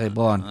leder i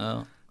Brann. Ja,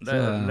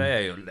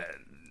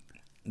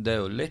 det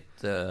jo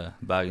litt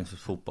Bergens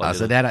fotball.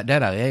 Altså det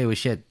der jo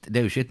ikke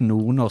et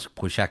nordnorsk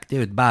prosjekt, det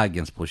jo et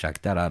Bergens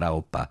prosjekt, det der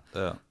oppe.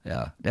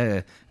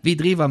 Vi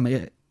driver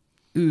med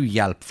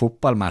uhjelp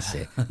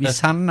fotballmessig. Vi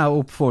sender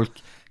opp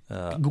folk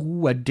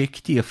gode,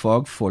 dyktige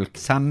fagfolk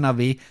sender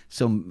vi,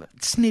 som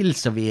snill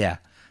som vi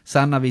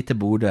sender vi til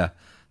Bodø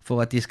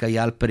for at de skal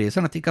hjelpe dem,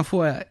 sånn at de kan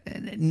få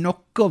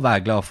noe å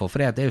være glad for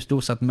det er jo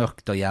stort sett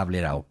mørkt og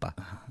jævlig der oppe.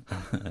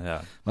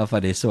 I hvert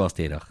fall i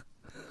sårstider.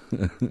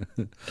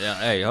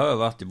 Jeg har jo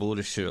vært i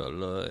Bodø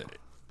selv, og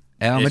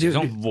det er ikke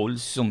sånn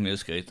voldsomt mye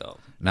skryt av.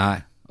 Nei,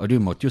 og du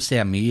måtte jo se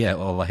mye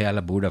over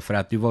hele Bodø,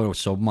 for at du var jo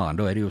sommeren,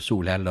 da det jo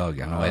sol hele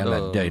dagen og hele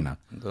døgnet.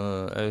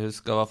 Jeg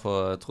husker i hvert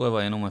fall, jeg tror jeg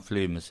var innom et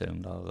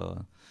flymuseum der, og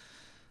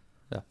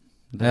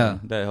det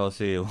jeg har å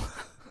si jo.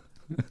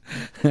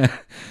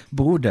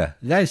 Bodø,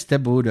 reis til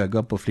Bodø, gå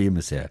på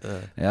flymuseet.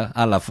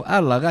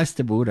 Eller reis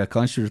til Bodø,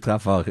 kanskje du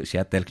treffer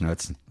Kjetil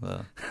Knudsen.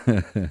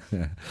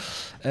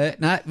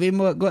 Nei, vi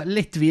må gå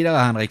litt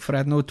videre, Henrik, for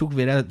nå tok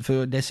vi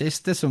det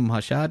siste som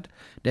har skjedd,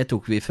 det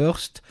tok vi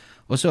først,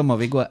 og så må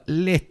vi gå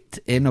litt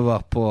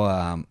innover på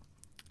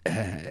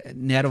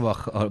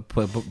nedover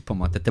på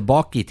en måte,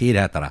 tilbake i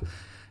tid heter det,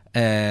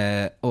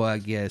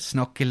 og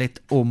snakke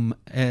litt om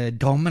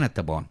damene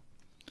til Brann.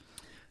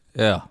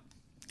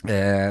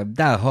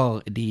 Der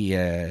har de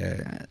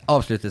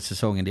avsluttet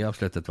sesongen, de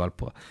avsluttet vel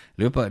på,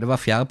 lurer på, det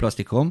var 4. plass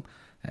de kom,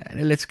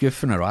 det litt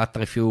skuffende da,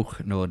 etter i fjor,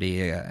 når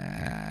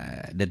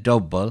det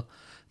double,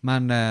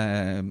 men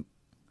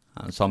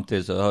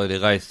samtidig så har de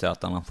reist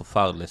etter den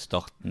forferdelige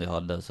starten de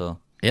hadde, så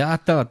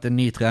etter at en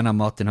ny trener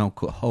Martin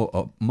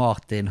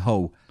Ho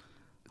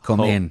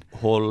kom inn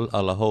H-O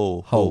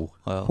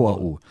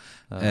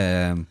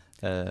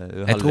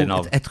uheldig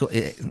navn. Jeg tror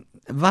i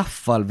hvert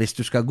fall hvis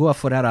du skal gå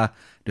for det der,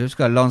 du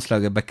husker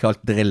landslaget ble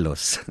kalt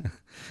Drillos.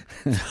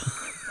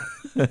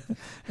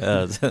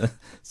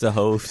 Så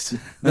hoves.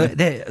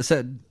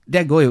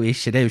 Det går jo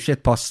ikke, det er jo ikke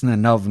et passende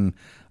navn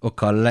å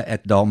kalle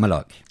et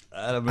damelag.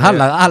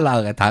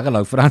 Eller et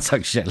herrelag for den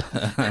saks skyld.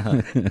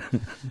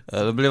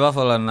 Det blir i hvert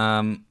fall en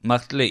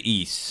merkelig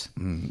is.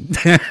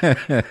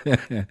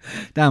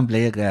 Den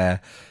blir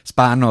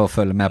spennende å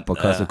følge med på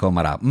hva som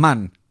kommer der.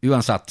 Men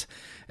uansett,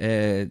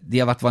 de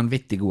har vært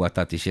vanvittig gode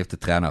etter at de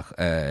skiftet trener.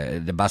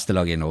 Det beste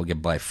laget i Norge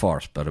by far,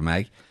 spør du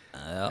meg.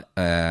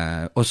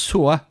 Og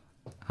så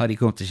har de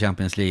kommet til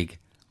Champions League,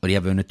 og de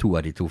har vunnet 2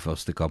 av de 2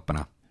 første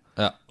kampene.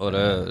 Ja, og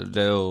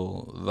det er jo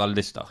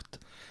veldig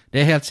sterkt.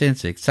 Det er helt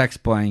sinnssykt.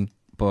 6 poeng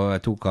på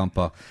 2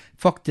 kamper.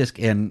 Faktisk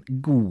en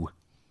god,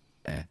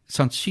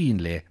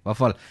 sannsynlig, i hvert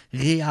fall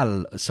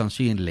reell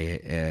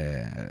sannsynlig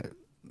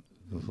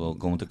for å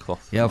komme til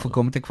kvartfinale. Ja, for å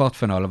komme til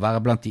kvartfinale og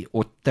være blant de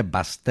 8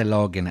 beste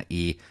lagene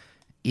i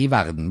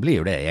verden,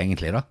 blir jo det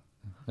egentlig da.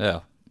 Ja,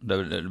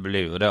 det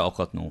blir jo det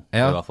akkurat nå,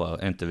 i hvert fall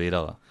inntil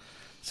videre.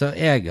 Så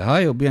jeg har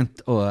jo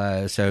begynt å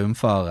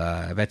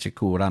saumfare, jeg vet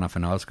ikke hvor denne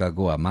finalen skal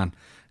gå, men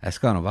jeg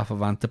skal nå i hvert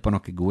fall vente på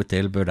noen gode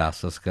tilbud der,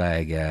 så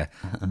skal jeg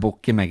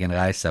booke meg en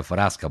reise, for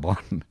der skal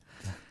Brann.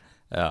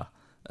 Ja.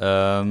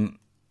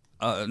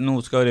 Nå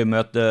skal de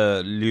møte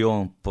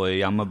Lyon på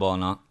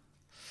hjemmebane,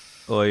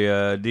 og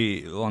de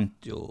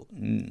vant jo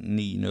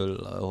 9-0,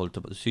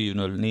 holdt på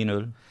 7-0,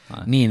 9-0.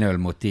 9-0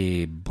 mot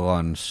de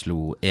Brann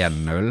slo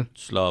 1-0.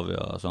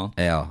 Slavia og sånn.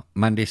 Ja,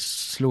 men de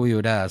slo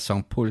jo der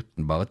St.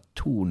 Polten bare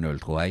 2-0,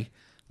 tror jeg.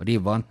 Og de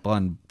vant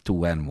Brann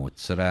 2-1 mot,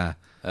 så det...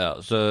 Ja,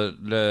 så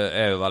det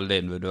er jo veldig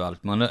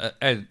individuelt. Men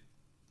jeg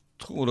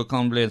tror det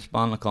kan bli en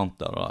spennende kamp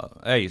der.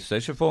 Jeg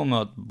ser ikke for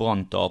meg at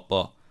Brann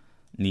taper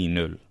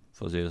 9-0,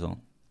 for å si det sånn.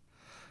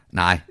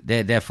 Nei,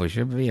 det får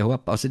ikke vi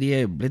håpe. Altså, de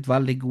er jo blitt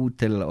veldig gode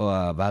til å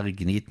være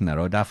gnitende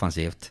og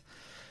defensivt.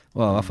 Og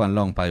i hvert fall en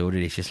lang periode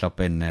de ikke slapp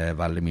inn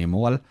veldig mye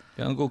mål.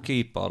 Det er en god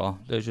keeper da.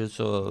 Det er ikke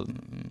så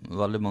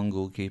veldig mange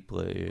gode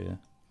keepere i...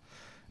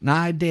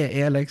 Nei, det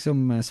er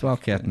liksom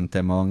svakheten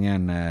til mange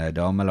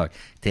damelag.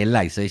 I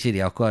tillegg så er ikke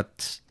de akkurat...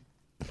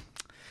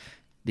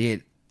 Det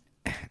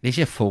er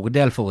ikke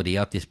fordel for de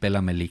at de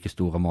spiller med like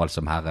store mål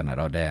som herrene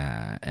da. Det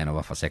er nå i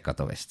hvert fall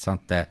sikkert og visst,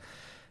 sant?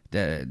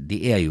 De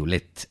er jo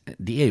litt...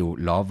 De er jo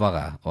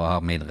lavere og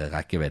har mindre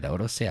rekkevidde,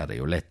 og da ser det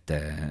jo litt...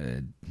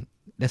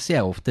 Det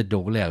ser ofte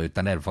dårligere ut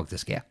enn det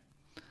faktisk er.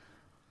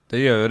 Det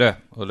gjør jo det,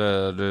 og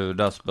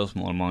det er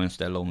spørsmål mange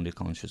steder om de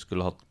kanskje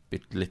skulle hatt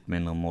litt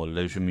mindre mål.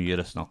 Det er jo ikke mye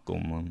det snakker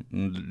om.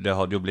 Det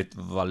hadde jo blitt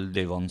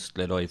veldig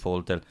vanskelig da i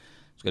forhold til,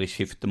 skal de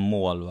skifte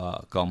mål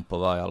hver kamp på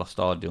hver eller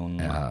stadion?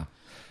 Ja.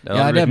 Det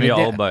hadde blitt mye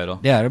arbeid da.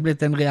 Det hadde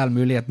blitt en reell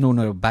mulighet nå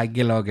når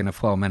begge lagene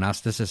fra med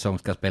neste sesong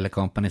skal spille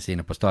kampene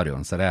sine på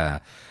stadion, så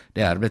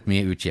det hadde blitt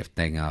mye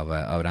utskiftning av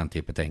den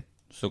type ting.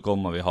 Så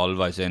kommer vi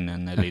halvveis inn i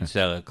en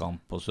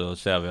elitseriekamp, og så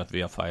ser vi at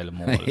vi har feil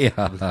mål.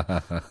 Ja.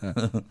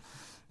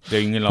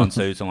 Dyngeland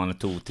ser ut som han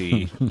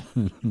 2-10.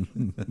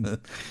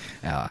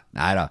 Ja,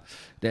 neida.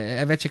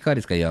 Jeg vet ikke hva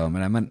de skal gjøre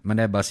med det, men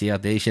det er bare å si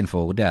at det er ikke en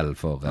fordel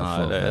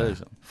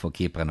for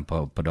keeperne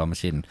på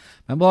damesiden.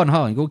 Men Brann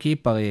har en god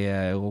keeper i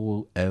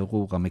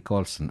Aurora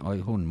Michaelsen,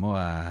 og hun må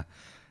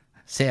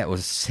se og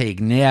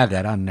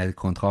signere den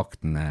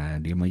kontrakten.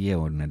 De må gi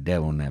henne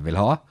det hun vil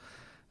ha.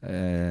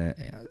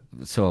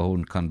 Så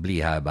hun kan bli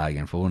her i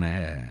Bergen, for hun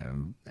er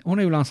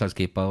jo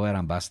landslagskeeper og er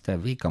den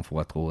beste vi kan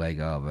få, tror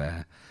jeg,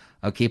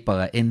 av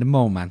keepere in the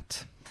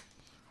moment.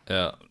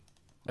 Ja,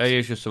 Jeg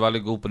er ikke så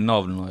veldig god på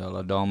navn når det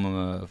gjelder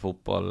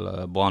damefotball,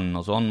 Brann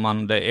og sånn,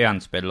 men det er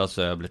en spiller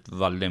som jeg har blitt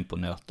veldig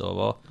imponert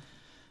over,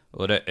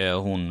 og det er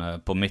hun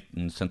på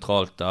midten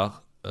sentralt der.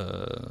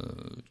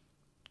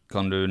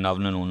 Kan du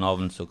nevne noen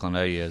navn, så kan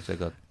jeg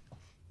sikkert...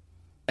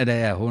 Det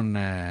er hun...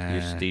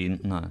 Justin,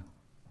 nei.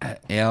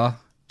 Ja,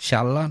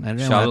 Kjellan, er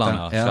det Kjellan,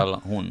 ja.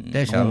 Kjellan.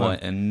 Hun var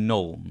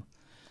enorm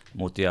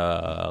mot de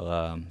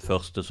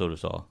første, som du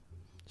sa.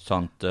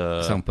 Sant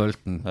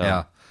Pulten,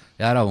 ja.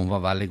 Ja da, hun var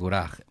veldig god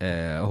der.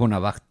 Hun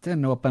har vært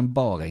en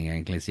åpenbaring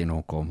egentlig siden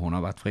hun kom. Hun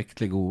har vært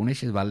fryktelig god. Hun er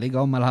ikke veldig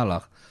gammel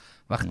heller.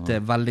 Vært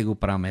veldig god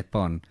på den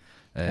midtbanen.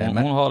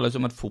 Hun har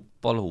liksom et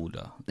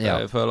fotballhode.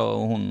 Jeg føler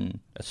hun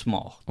er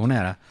smart. Hun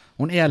er det.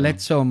 Hun er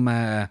litt som,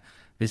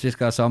 hvis vi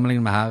skal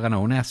sammenligne med herrene,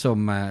 hun er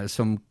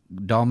som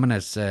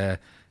damenes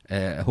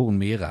Horn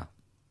Myhre.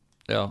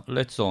 Ja,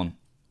 litt sånn.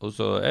 Og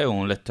så er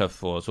hun litt tøff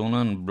for oss. Hun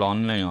er en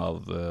blanding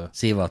av...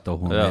 Sivert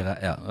og Horn Myhre,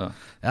 ja.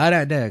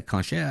 Det er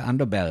kanskje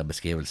enda bedre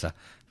beskrivelse,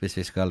 hvis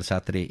vi skal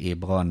sette det i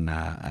Brann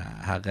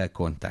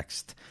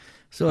herrekontekst.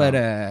 Så er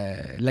det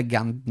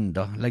legenden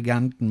da.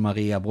 Legenden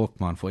Maria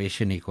Brochmann får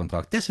ikke ny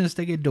kontrakt. Det synes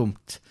jeg er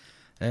dumt.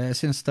 Jeg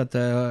synes at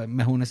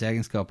med hennes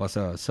egenskaper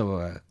så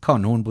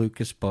kan hun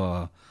brukes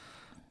på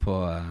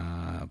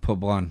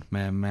Brann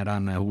med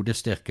den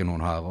hodestyrken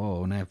hun har,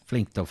 og hun er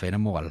flink til å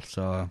finne mål,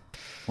 så...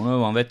 Hun er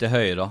jo vanvittig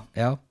høy da.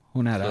 Ja,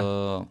 hun er det. Så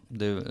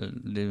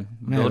de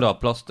burde ha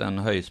plass til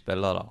en høy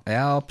spiller da.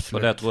 Ja, absolutt.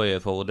 For det tror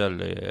jeg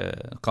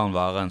kan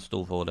være en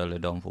stor fordel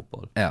i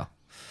damefotball. Ja.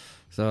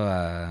 Så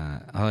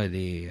har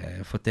de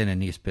fått inn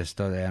en ny spiss,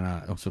 da det ene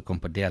som kom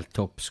på delt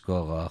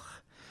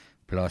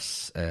toppskårerplass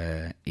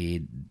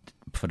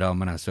for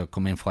damene som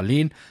kom inn fra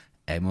Lyn.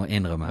 Jeg må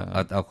innrømme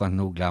at akkurat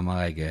nå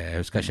glemmer jeg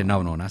husker ikke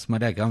navnet hennes, men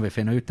det kan vi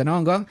finne ut en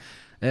annen gang.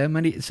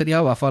 Så de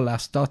har i hvert fall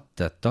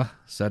erstattet da,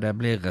 så det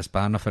blir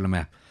spennende å følge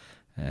med.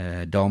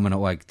 Damene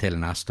også til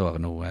neste år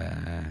nå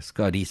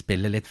skal de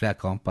spille litt flere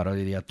kamper da.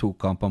 De har 2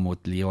 kamper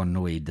mot Lyon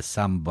nå i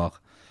desember,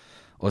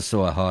 og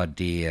så har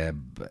de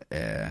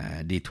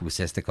 2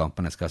 siste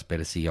kampene skal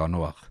spilles i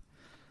januar.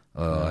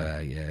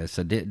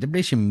 Så det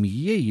blir ikke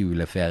mye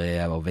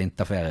juleferie og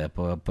vinterferie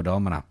på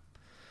damene.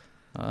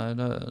 Nei,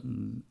 det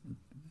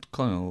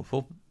kan jo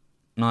få...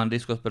 Nei, de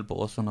skal spille på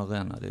Åsane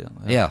Arena.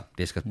 Ja,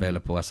 de skal spille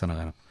på Åsane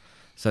Arena.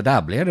 Så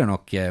der blir det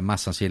nok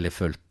mest sannsynlig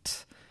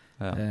fullt.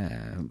 Ja.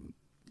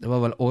 Det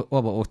var vel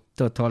over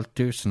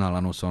 8.500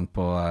 eller noe sånt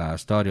på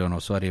stadion,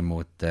 og så er de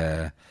mot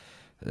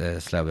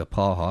Slavia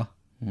Praha.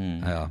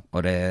 Ja, og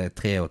det er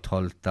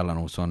 3.500 eller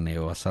noe sånt i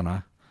Åsane.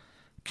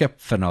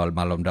 Cupfinal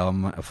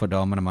for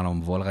damene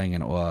mellom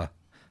Vålerengen og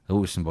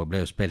Rosenborg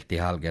ble jo spilt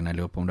i helgen. Jeg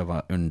lurer på om det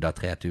var under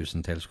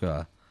 3.000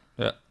 tilskuere.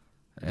 Ja.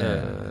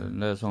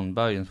 Det er sånn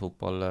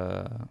Bergensfotball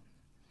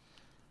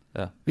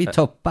Vi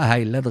topper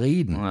hele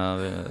driden.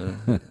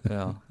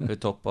 Vi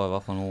topper i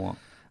hvert fall noe.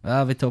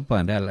 Ja, vi topper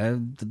en del.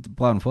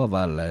 Brann får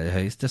vel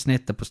høyeste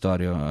snittet på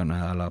stadion,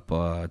 eller på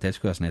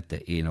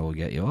tilskuersnittet i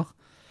Norge i år.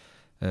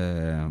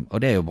 Og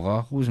det er jo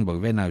bra.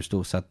 Rosenborg vinner jo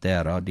stort sett det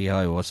da. De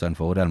har jo også en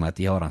fordel med at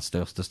de har den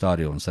største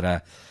stadion, så det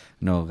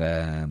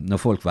når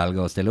folk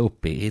velger å stille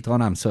opp i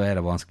Trondheim, så er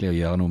det vanskelig å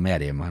gjøre noe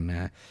med dem,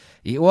 men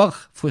i år,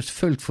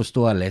 fullt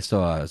forståelig,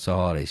 så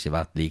har det ikke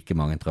vært like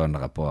mange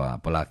trøndere på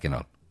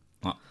Lerkendal.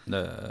 Ja,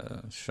 det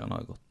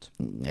skjønner jeg godt.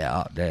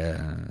 Ja,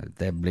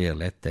 det blir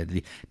litt...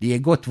 De er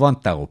godt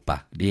vant der oppe.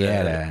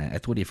 Jeg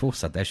tror de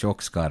fortsatt er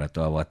sjokkskadet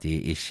over at de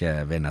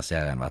ikke vinner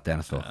serien hvert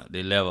eneste år.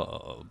 De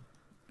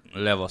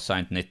lever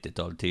sent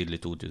 90-tall,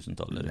 tidlig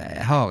 2000-tall. De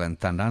har en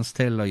tendens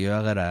til å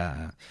gjøre det...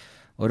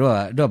 Og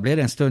da blir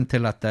det en stund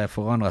til at det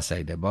forandrer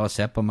seg. Det er bare å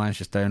se på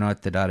Manchester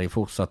United der de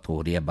fortsatt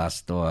tror de er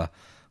best, og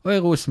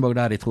i Rosenborg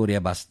der de tror de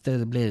er best.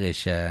 Du blir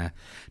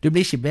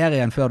ikke bedre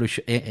igjen før du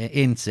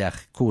innser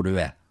hvor du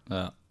er.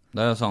 Ja,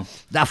 det er sant.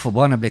 Derfor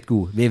Brann er blitt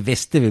god. Vi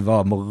visste vi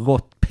var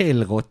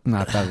pillrotten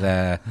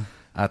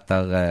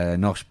etter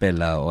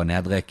nachspielet og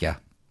nedrykket.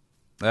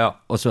 Ja.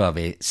 Og så har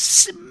vi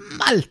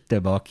smelt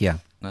tilbake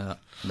igjen. Ja,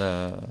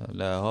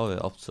 det har vi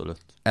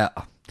absolutt. Ja.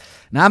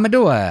 Nei, men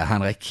da,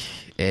 Henrik,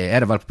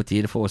 er det vel på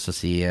tide for oss å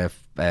si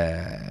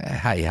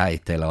hei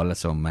til alle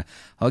som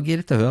har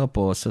giddet å høre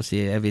på oss, og så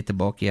er vi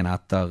tilbake igjen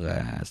etter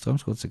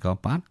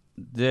Strømsgodset-kampen.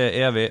 Det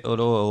er vi, og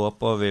da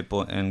håper vi på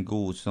en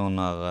god sånn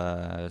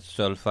her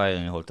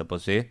sølvfeiring, holdt jeg på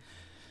å si.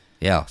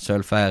 Ja,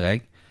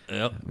 sølvfeiring.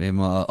 Ja.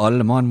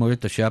 Alle mann må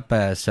ut og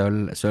kjøpe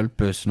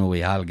sølvpuss nå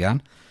i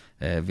helgen.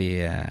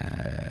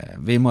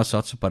 Vi må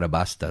satse på det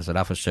beste, så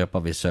derfor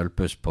kjøper vi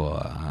sølvpuss på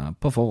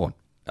forhånd.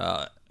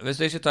 Ja, hvis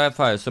jeg ikke tar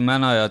feil, så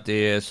mener jeg at de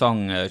sang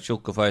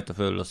Tjukk og feit og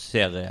full og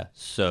serie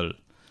sølv.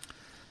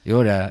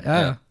 Jo,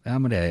 ja,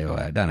 men det er jo,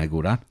 den er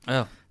god, den.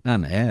 Ja.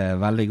 Den er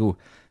veldig god.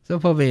 Så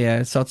får vi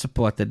satse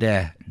på at det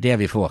er det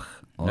vi får.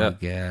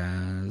 Og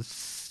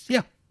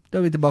ja, da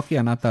er vi tilbake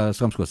igjen etter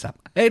Strømsgodset.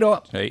 Hei da!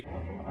 Hei.